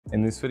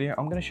In this video,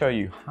 I'm going to show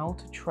you how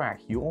to track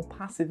your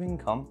passive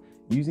income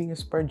using a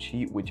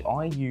spreadsheet which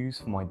I use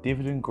for my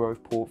dividend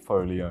growth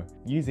portfolio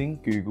using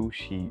Google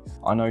Sheets.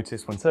 I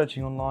noticed when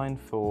searching online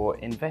for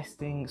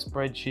investing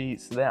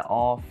spreadsheets, there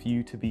are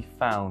few to be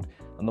found,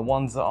 and the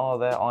ones that are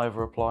there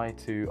either apply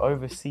to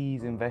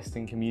overseas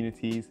investing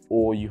communities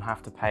or you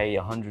have to pay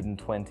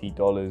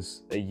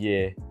 $120 a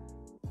year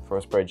for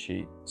a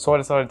spreadsheet. So I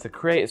decided to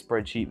create a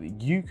spreadsheet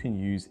that you can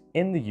use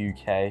in the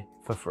UK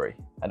for free.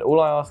 And all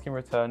I ask in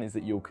return is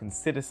that you'll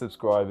consider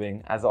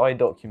subscribing as I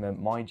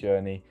document my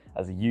journey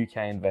as a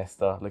UK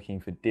investor looking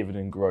for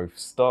dividend growth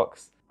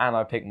stocks, and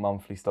I pick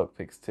monthly stock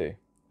picks too.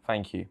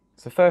 Thank you.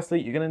 So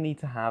firstly, you're going to need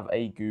to have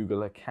a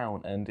Google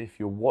account, and if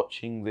you're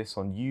watching this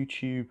on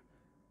YouTube,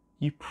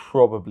 you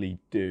probably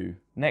do.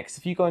 Next,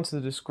 if you go into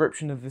the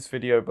description of this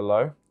video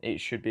below, it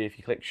should be, if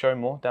you click show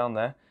more down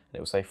there, and it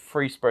will say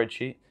free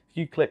spreadsheet. If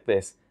you click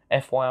this,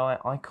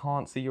 FYI, I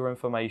can't see your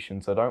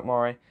information, so don't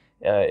worry.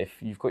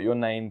 If you've got your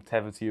name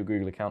tethered to your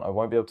Google account, I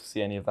won't be able to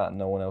see any of that, and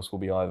no one else will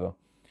be either.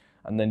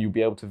 And then you'll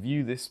be able to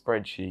view this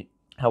spreadsheet.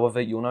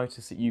 However, you'll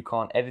notice that you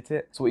can't edit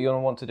it. So what you're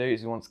going to want to do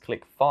is you want to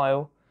click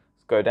File,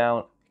 go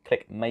down,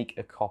 click Make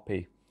a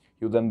Copy.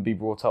 You'll then be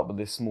brought up with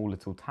this small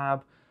little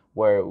tab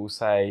where it will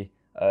say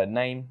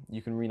name.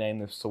 You can rename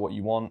this to what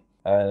you want.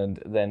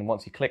 And then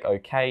once you click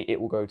OK,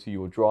 it will go to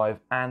your drive,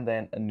 and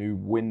then a new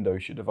window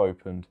should have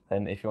opened.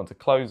 Then if you want to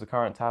close the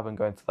current tab and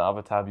go into the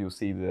other tab, you'll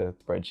see the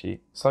spreadsheet.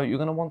 So you're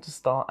going to want to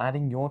start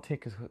adding your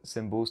ticker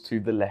symbols to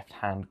the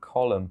left-hand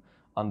column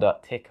under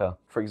ticker.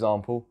 For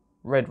example,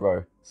 red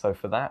row. So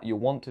for that, you'll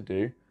want to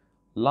do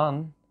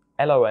LUN,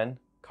 LON,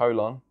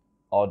 colon,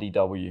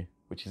 RDW,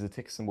 which is a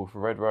ticker symbol for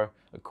red row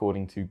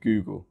according to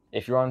Google.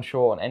 If you're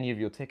unsure on any of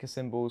your ticker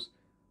symbols,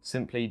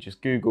 simply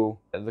just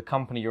Google the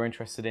company you're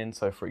interested in.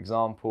 So for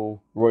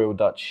example, Royal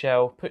Dutch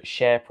Shell, put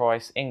share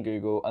price in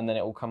Google, and then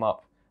it will come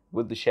up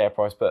with the share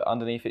price, but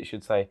underneath it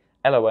should say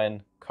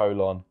LON,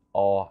 colon,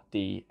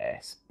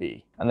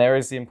 RDSB. And there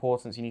is the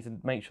importance, you need to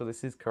make sure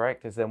this is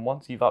correct, as then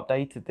once you've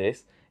updated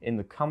this in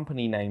the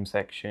company name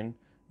section,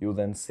 you'll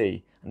then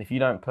see. And if you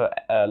don't put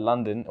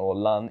London or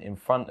LUN in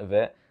front of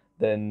it,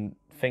 then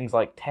things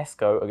like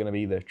Tesco are going to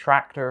be the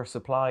tractor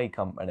supply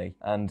company,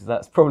 and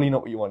that's probably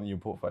not what you want in your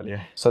portfolio.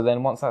 So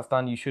then once that's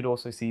done, you should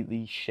also see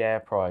the share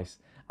price,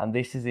 and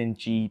this is in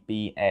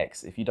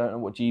GBX. If you don't know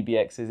what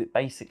GBX is, it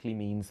basically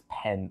means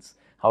pence.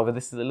 However,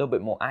 this is a little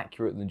bit more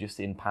accurate than just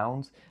in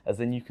pounds, as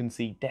then you can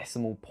see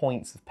decimal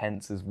points of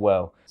pence as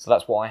well. So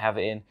that's what I have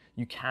it in.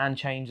 You can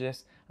change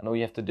this, and all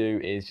you have to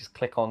do is just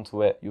click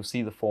onto it. You'll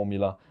see the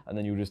formula, and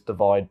then you'll just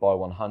divide by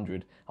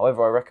 100.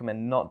 However, I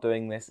recommend not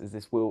doing this, as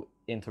this will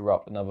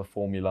interrupt another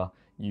formula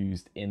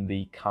used in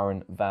the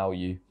current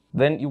value.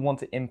 Then you want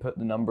to input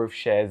the number of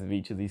shares of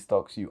each of these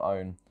stocks you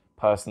own.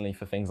 Personally,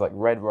 for things like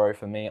red row,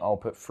 for me, I'll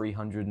put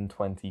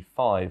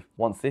 325.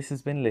 Once this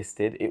has been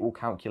listed, it will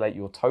calculate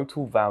your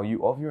total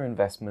value of your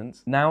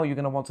investments. Now you're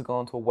going to want to go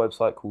onto a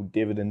website called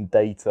Dividend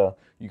Data.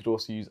 You could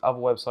also use other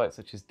websites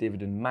such as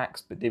Dividend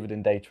Max, but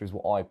Dividend Data is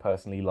what I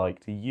personally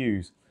like to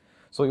use.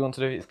 So what you want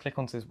to do is click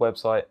onto this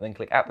website, then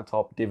click at the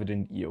top,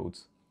 Dividend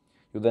Yields.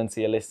 You'll then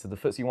see a list of the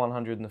FTSE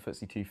 100 and the FTSE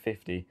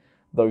 250.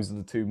 Those are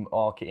the two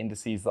market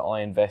indices that I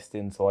invest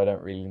in, so I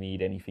don't really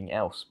need anything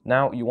else.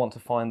 Now you want to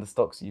find the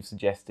stocks that you've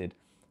suggested.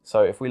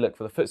 So if we look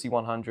for the FTSE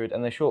 100,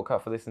 and the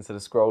shortcut for this, instead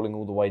of scrolling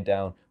all the way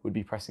down, would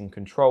be pressing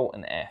Control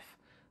and F.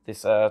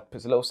 This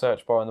puts a little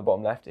search bar on the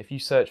bottom left. If you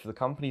search for the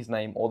company's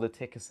name or the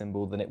ticker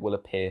symbol, then it will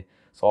appear.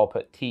 So I'll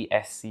put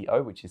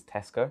TSCO, which is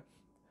Tesco,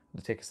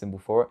 the ticker symbol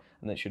for it,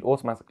 and it should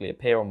automatically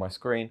appear on my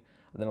screen.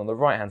 And then on the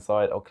right hand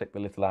side, I'll click the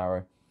little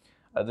arrow.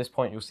 At this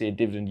point, you'll see a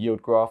dividend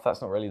yield graph.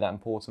 That's not really that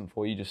important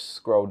for you. Just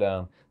scroll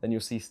down. Then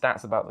you'll see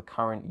stats about the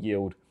current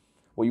yield.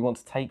 What you want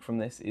to take from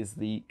this is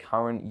the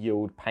current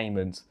yield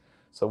payment.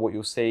 So what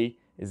you'll see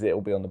is it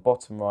will be on the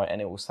bottom right,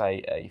 and it will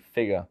say a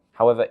figure.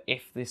 However,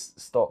 if this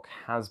stock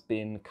has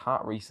been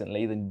cut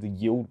recently, then the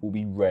yield will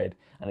be red,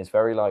 and it's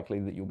very likely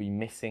that you'll be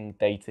missing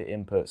data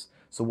inputs.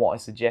 So what I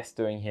suggest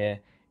doing here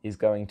is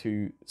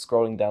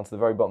scrolling down to the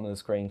very bottom of the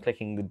screen,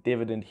 clicking the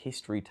dividend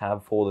history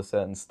tab for the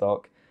certain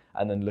stock,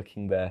 and then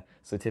looking there.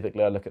 So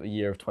typically I look at the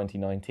year of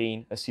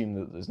 2019, assume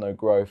that there's no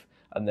growth,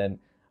 and then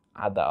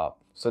add that up.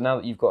 So now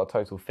that you've got a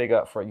total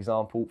figure, for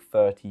example,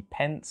 30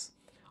 pence,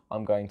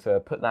 I'm going to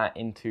put that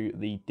into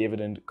the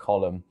dividend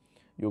column.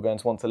 You're going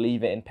to want to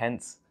leave it in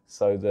pence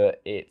so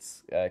that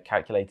it's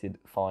calculated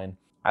fine.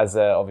 As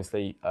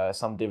obviously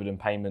some dividend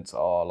payments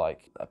are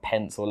like a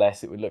pence or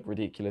less, it would look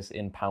ridiculous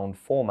in pound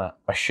format.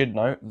 I should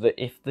note that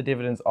if the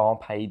dividends are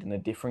paid in a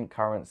different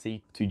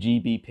currency to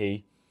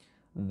GBP,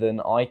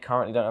 then I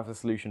currently don't have a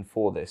solution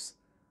for this.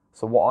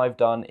 So what I've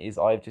done is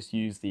I've just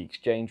used the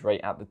exchange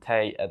rate at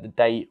the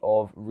date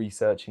of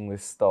researching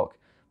this stock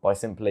by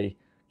simply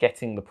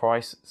getting the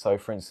price. So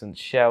for instance,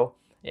 Shell,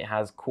 it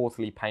has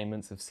quarterly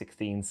payments of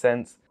 16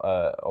 cents.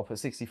 I'll put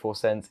 64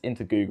 cents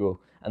into Google,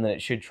 and then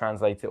it should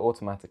translate it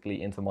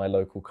automatically into my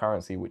local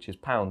currency, which is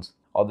pounds.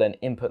 I'll then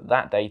input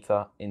that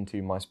data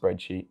into my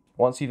spreadsheet.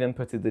 Once you've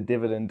inputted the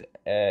dividend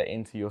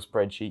into your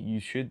spreadsheet, you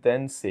should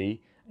then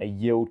see a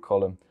yield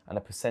column, and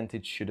a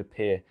percentage should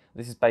appear.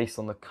 This is based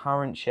on the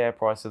current share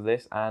price of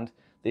this, and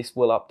this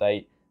will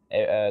update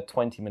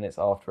 20 minutes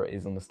after it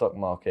is on the stock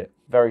market.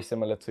 Very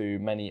similar to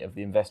many of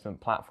the investment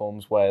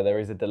platforms where there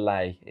is a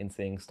delay in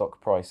seeing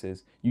stock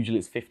prices. Usually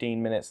it's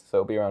 15 minutes, so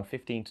it'll be around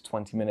 15 to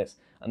 20 minutes,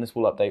 and this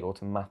will update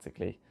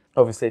automatically.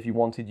 Obviously, if you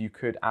wanted, you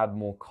could add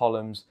more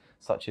columns,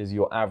 such as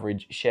your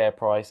average share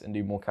price, and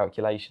do more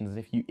calculations. And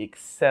if you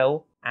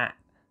excel at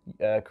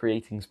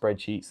creating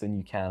spreadsheets, then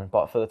you can.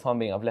 But for the time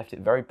being, I've left it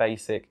very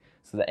basic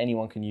so that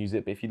anyone can use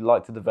it. But if you'd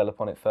like to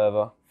develop on it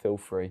further, feel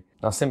free.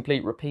 Now, simply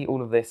repeat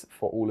all of this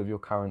for all of your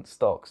current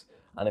stocks.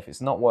 And if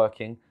it's not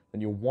working,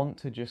 then you'll want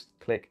to just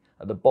click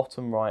at the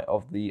bottom right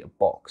of the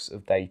box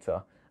of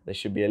data. There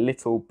should be a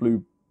little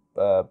blue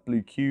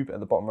cube at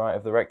the bottom right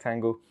of the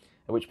rectangle,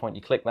 at which point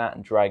you click that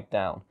and drag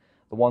down.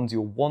 The ones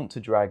you'll want to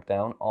drag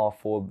down are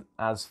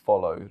as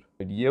followed: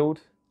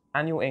 yield,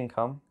 annual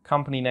income,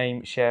 company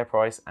name, share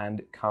price,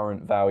 and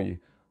current value.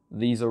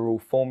 These are all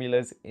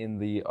formulas in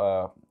the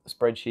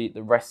spreadsheet.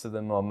 The rest of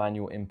them are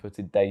manual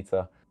inputted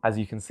data. As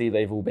you can see,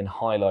 they've all been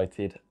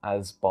highlighted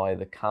as by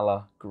the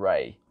color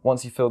gray.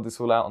 Once you filled this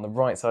all out, on the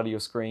right side of your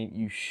screen,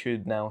 you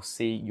should now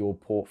see your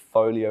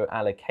portfolio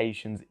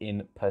allocations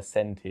in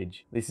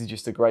percentage. This is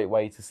just a great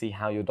way to see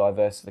how your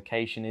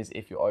diversification is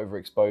if you're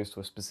overexposed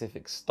to a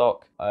specific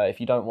stock. If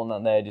you don't want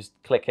that there, just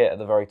click it at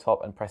the very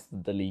top and press the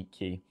delete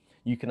key.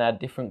 You can add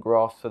different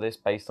graphs for this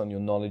based on your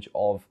knowledge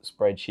of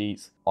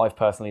spreadsheets. I've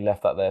personally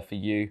left that there for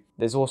you.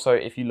 There's also,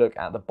 if you look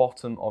at the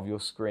bottom of your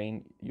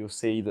screen, you'll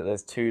see that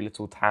there's two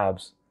little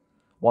tabs.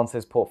 One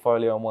says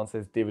portfolio and one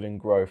says dividend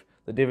growth.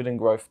 The dividend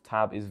growth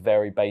tab is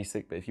very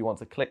basic, but if you want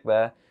to click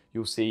there,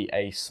 you'll see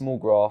a small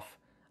graph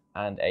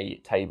and a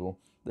table.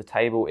 The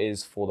table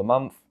is for the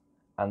month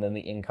and then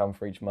the income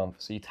for each month.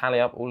 So you tally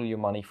up all of your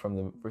money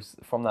from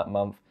that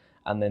month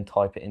and then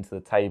type it into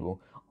the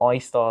table. I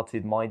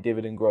started my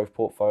dividend growth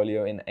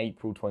portfolio in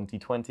April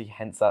 2020,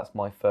 hence that's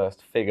my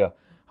first figure.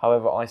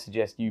 However, I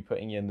suggest you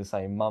putting in the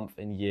same month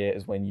and year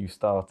as when you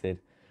started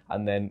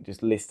and then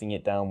just listing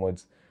it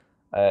downwards.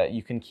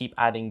 You can keep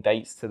adding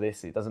dates to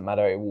this. It doesn't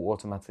matter, it will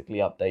automatically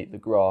update the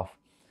graph.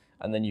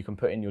 And then you can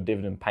put in your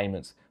dividend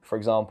payments. For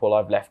example,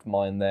 I've left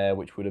mine there,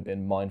 which would have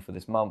been mine for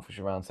this month, which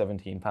is around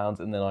 £17.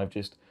 And then I've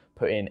just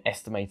put in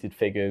estimated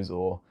figures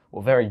or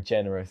very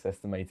generous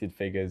estimated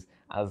figures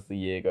as the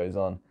year goes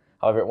on.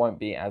 However, it won't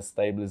be as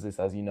stable as this,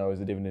 as you know, as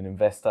a dividend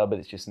investor, but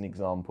it's just an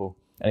example.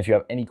 And if you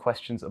have any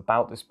questions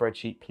about the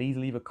spreadsheet, please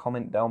leave a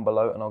comment down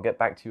below and I'll get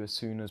back to you as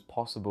soon as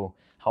possible.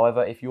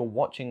 However, if you're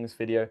watching this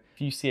video,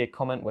 if you see a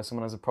comment where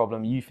someone has a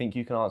problem, you think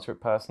you can answer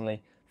it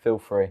personally, feel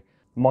free.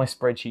 My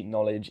spreadsheet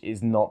knowledge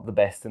is not the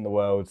best in the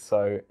world,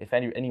 so if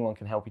anyone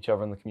can help each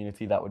other in the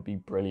community, that would be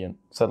brilliant.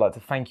 So I'd like to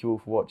thank you all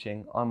for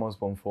watching. I'm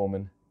Osborne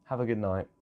Foreman. Have a good night.